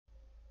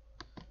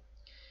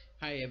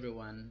Hi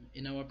everyone.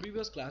 In our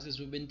previous classes,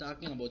 we've been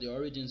talking about the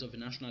origins of the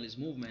nationalist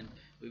movement.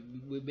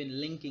 We've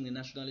been linking the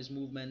nationalist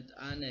movement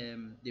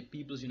and the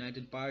People's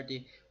United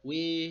Party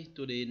way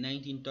to the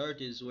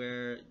 1930s,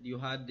 where you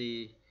had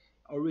the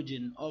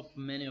origin of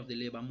many of the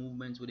labor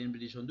movements within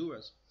British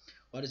Honduras.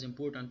 What is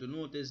important to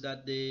note is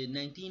that the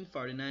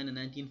 1949 and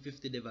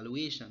 1950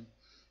 devaluation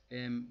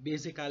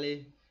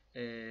basically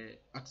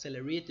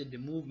accelerated the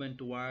movement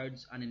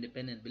towards an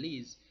independent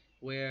Belize,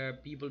 where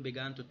people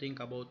began to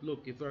think about,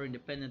 look, if we're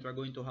independent, we're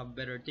going to have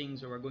better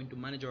things, or we're going to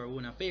manage our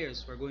own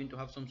affairs, we're going to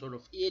have some sort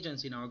of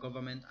agency in our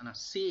government and a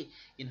say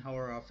in how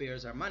our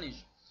affairs are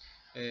managed.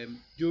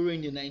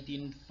 During the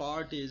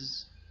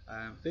 1940s,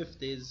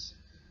 50s,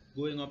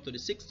 going up to the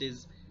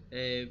 60s,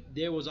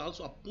 there was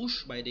also a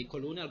push by the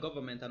colonial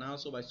government and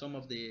also by some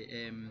of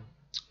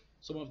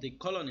the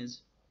colonies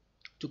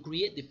to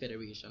create the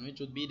federation, which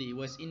would be the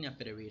West India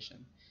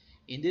Federation.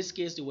 In this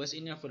case, the West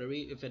India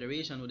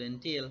Federation would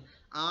entail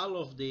all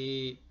of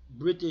the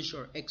British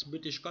or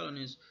ex-British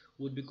colonies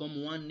would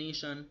become one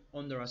nation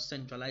under a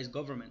centralized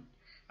government.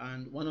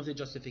 And one of the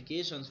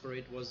justifications for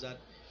it was that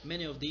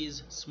many of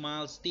these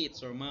small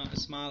states or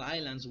small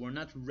islands were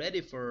not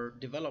ready for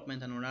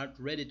development and were not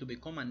ready to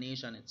become a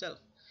nation itself.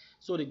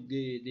 So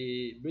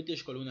the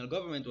British colonial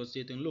government was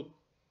stating, look,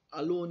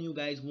 alone you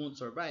guys won't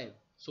survive.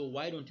 So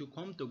why don't you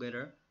come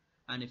together?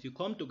 And if you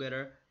come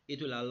together, it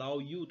will allow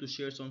you to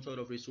share some sort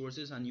of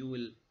resources and you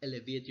will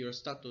elevate your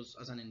status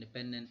as an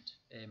independent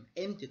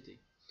entity.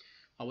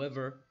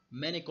 However,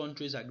 many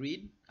countries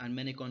agreed and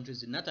many countries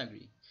did not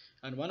agree.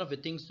 And one of the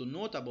things to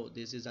note about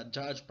this is that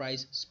George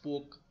Price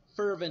spoke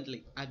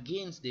fervently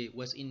against the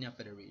West India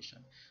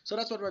Federation. So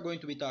that's what we're going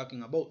to be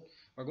talking about.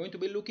 We're going to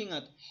be looking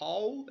at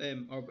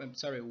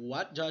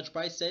what George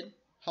Price said,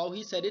 how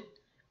he said it,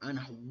 and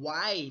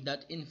why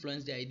that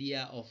influenced the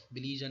idea of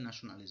Belizean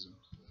nationalism.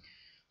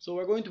 So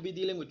we're going to be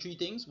dealing with three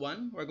things.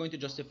 One, we're going to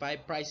justify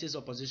Price's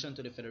opposition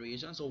to the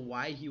Federation, so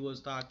why he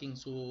was talking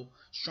so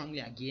strongly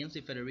against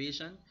the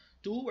Federation.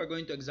 Two, we're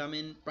going to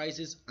examine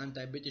Price's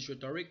anti-British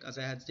rhetoric. As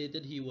I had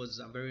stated, he was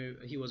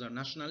a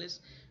nationalist,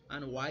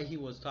 and why he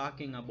was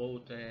talking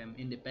about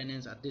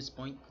independence at this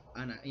point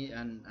and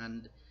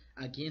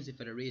against the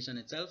Federation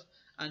itself.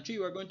 And three,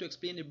 we're going to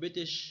explain the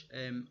British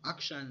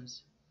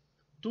actions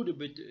to the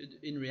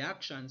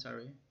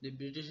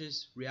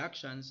British's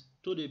reactions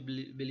to the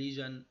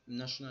Belizean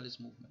nationalist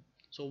movement.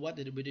 So what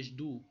did the British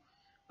do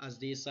as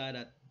they saw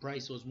that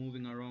Price was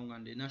moving around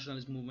and the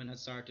nationalist movement had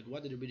started?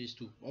 What did the British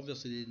do?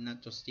 Obviously, they did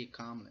not just stay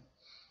calmly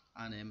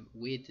and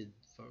waited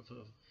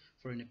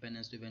for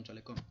independence to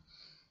eventually come.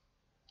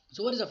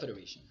 So what is a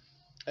federation?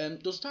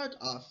 To start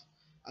off,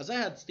 as I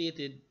had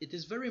stated, it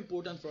is very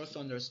important for us to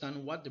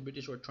understand what the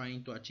British were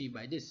trying to achieve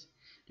by this.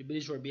 The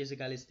British were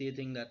basically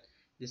stating that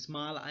the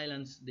small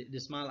islands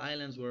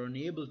were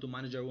unable to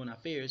manage their own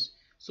affairs.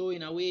 So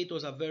in a way, it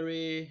was a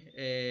very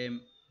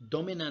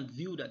dominant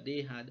view that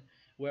they had,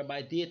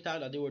 whereby they thought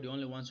that they were the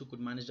only ones who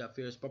could manage the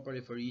affairs properly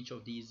for each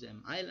of these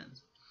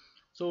islands.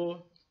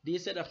 So they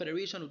said a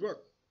federation would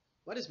work.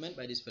 What is meant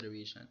by this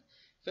federation?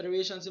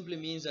 Federation simply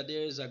means that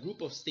there is a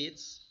group of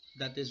states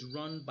that is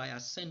run by a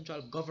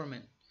central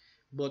government,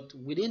 but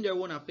within their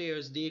own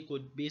affairs, they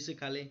could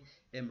basically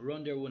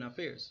run their own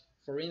affairs.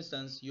 For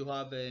instance, you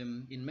have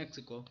in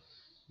Mexico,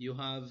 you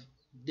have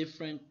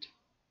different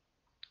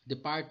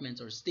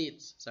departments or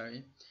states,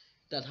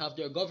 that have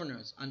their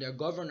governors, and their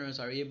governors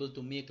are able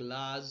to make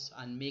laws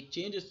and make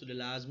changes to the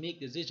laws, make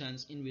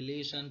decisions in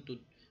relation to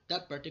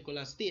that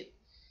particular state.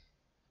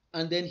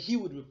 And then he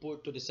would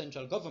report to the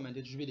central government,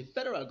 it would be the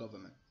federal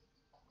government.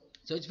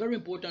 So it's very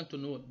important to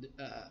note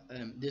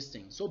this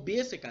thing. So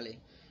basically,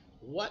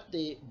 what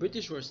the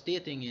British were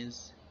stating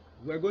is,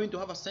 we're going to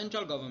have a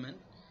central government,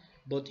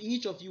 but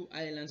each of you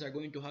islands are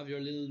going to have your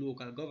little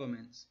local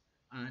governments,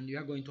 and you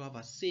are going to have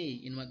a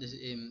say in what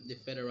the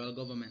federal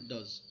government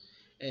does.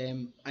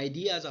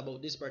 Ideas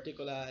about this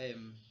particular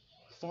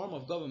form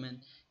of government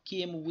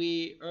came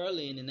way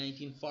early in the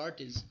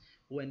 1940s,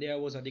 when there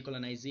was a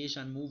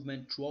decolonization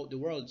movement throughout the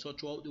world. So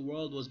throughout the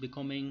world was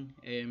becoming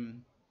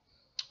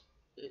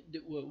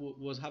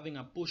was having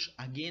a push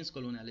against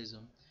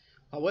colonialism.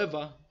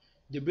 However,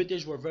 the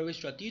British were very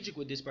strategic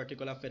with this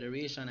particular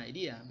federation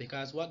idea,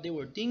 because what they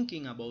were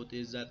thinking about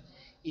is that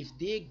if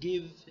they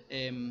give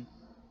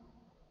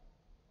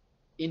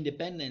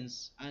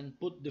independence and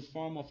put the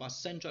form of a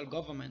central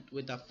government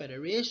with a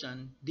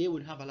federation, they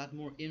would have a lot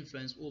more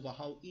influence over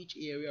how each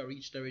area or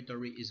each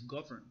territory is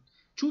governed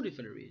through the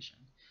federation.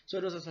 So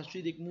it was a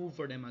strategic move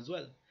for them as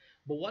well.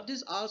 But what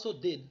this also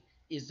did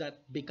is that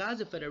because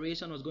the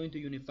federation was going to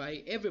unify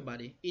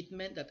everybody, it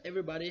meant that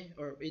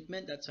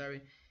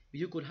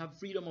you could have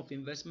freedom of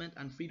investment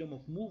and freedom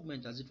of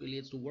movement as it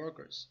relates to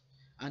workers.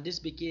 And this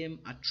became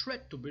a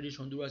threat to British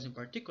Honduras in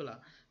particular,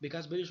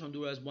 because British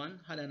Honduras,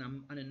 one, had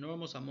an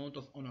enormous amount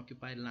of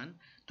unoccupied land,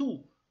 two,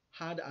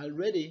 had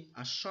already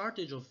a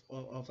shortage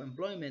of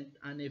employment,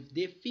 and if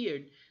they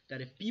feared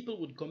that if people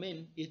would come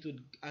in, it would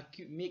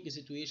make the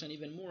situation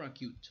even more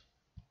acute.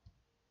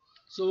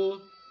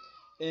 So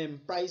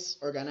Price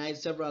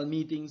organized several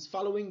meetings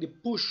following the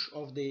push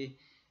of the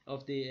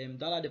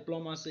dollar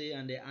diplomacy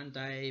and the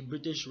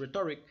anti-British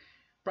rhetoric.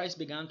 Price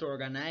began to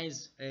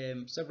organize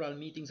several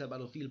meetings at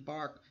Battlefield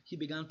Park. He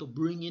began to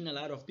bring in a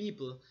lot of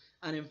people,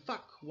 and in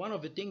fact, one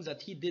of the things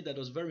that he did that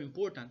was very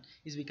important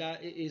is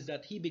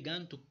that he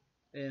began to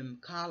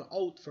call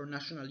out for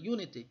national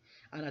unity.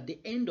 And at the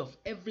end of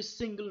every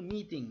single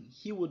meeting,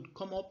 he would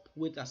come up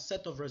with a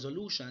set of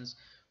resolutions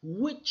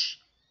which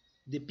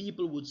the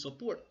people would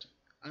support.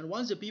 And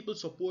once the people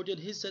supported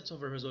his sets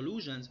of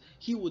resolutions,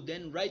 he would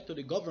then write to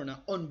the governor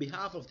on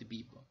behalf of the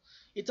people.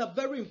 It's a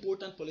very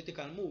important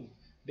political move,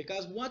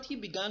 because what he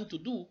began to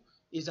do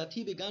is that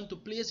he began to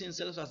place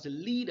himself as the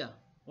leader,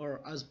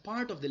 or as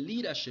part of the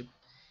leadership,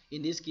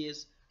 in this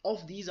case,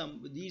 of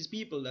these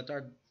people that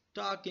are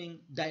talking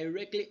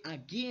directly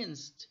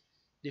against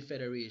the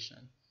federation.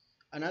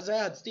 And as I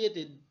had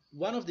stated,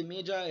 one of the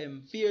major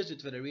fears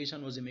with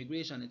federation was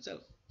immigration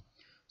itself.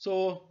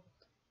 So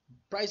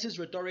Price's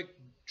rhetoric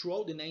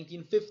throughout the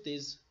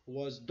 1950s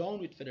was down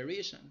with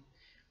federation.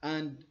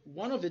 And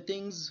one of the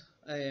things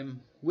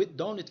with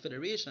down with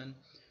federation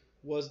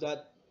was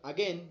that,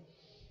 again,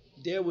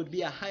 there would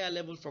be a higher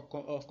level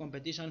of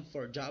competition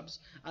for jobs,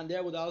 and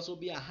there would also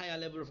be a higher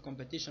level of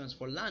competitions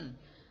for land.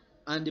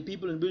 And the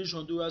people in British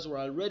Honduras were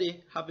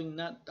already having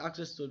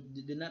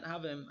did not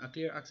have a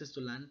clear access to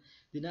land,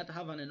 did not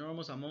have an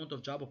enormous amount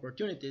of job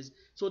opportunities.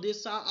 So they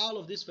saw all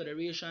of this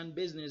federation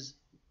business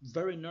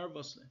very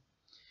nervously.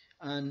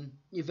 And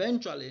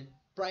eventually,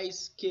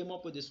 Price came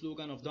up with the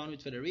slogan of Down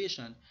with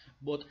Federation,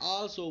 but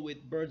also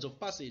with Birds of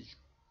Passage.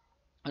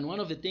 And one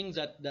of the things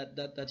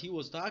that he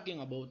was talking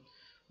about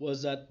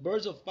was that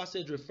Birds of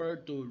Passage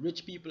referred to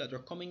rich people that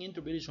are coming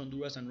into British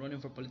Honduras and running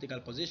for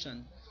political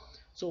position.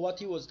 So what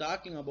he was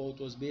talking about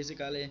was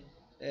basically,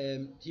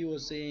 he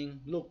was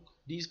saying, look,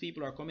 these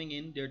people are coming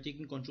in, they're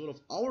taking control of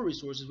our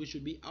resources, which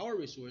should be our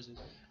resources.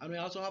 And we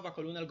also have a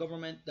colonial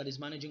government that is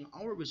managing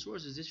our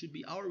resources, this should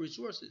be our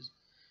resources.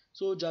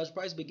 So Judge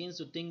Price begins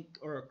to think,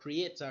 or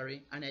create,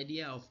 sorry, an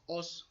idea of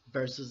us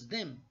versus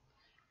them.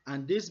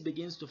 And this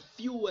begins to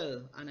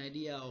fuel an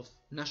idea of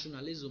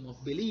nationalism,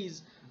 of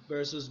Belize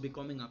versus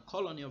becoming a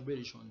colony of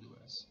British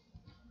Honduras.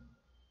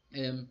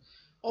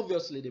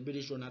 Obviously, the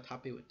British were not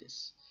happy with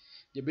this.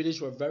 The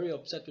British were very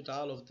upset with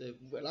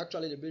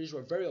the British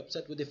were very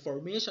upset with the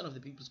formation of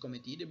the People's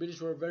Committee. The British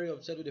were very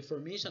upset with the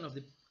formation of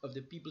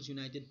the People's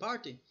United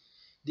Party.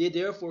 They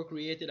therefore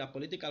created a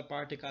political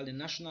party called the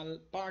National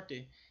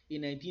Party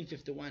in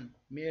 1951,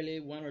 merely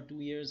 1 or 2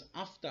 years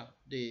after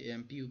the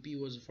PUP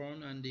was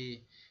formed and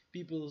the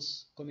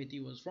People's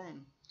Committee was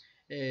formed.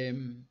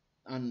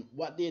 And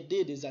what they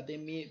did is that they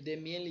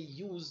mainly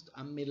used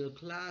a middle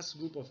class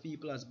group of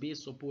people as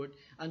base support,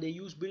 and they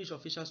used British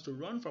officials to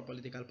run for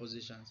political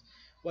positions.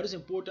 What is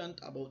important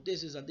about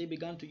this is that they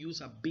began to use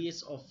a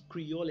base of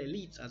Creole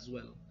elites as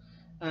well.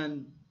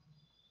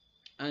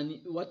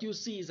 And what you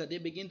see is that they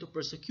begin to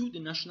persecute the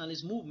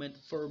nationalist movement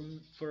for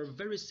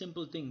very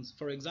simple things.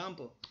 For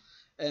example,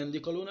 the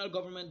colonial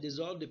government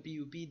dissolved the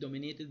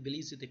PUP-dominated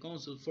Belize City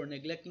Council for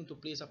neglecting to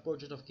place a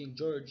portrait of King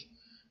George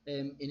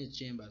in its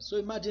chambers. So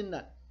imagine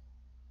that.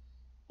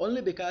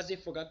 Only because they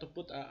forgot to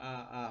put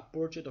a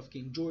portrait of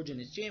King George in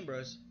its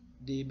chambers,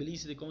 the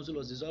Belize City Council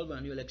was dissolved and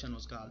a new election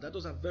was called. That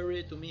was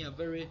to me, a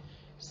very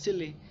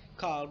silly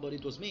call, but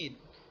it was made.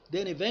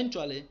 Then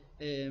eventually,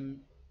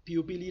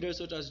 PUP leaders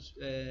such as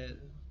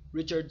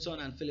Richardson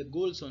and Philip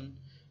Goldson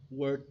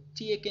were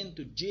taken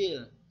to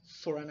jail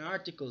for an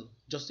article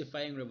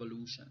justifying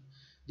revolution.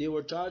 They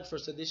were charged for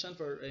sedition,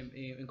 for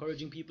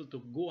encouraging people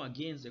to go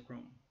against the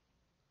crown.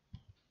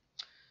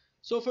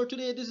 So for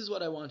today, this is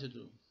what I want to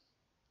do.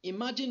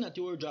 Imagine that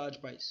you are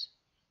George Price.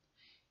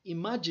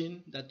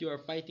 Imagine that you are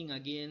fighting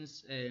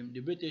against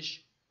the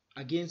British,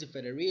 against the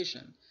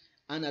Federation,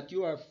 and that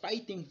you are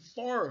fighting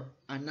for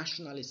a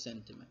nationalist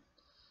sentiment.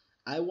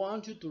 I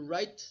want you to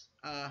write,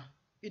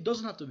 it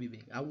doesn't have to be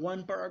big, a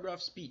 1-paragraph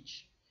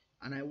speech,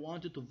 and I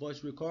want you to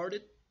voice record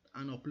it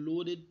and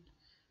upload it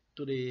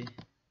to the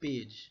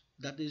page.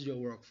 That is your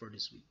work for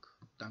this week.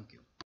 Thank you.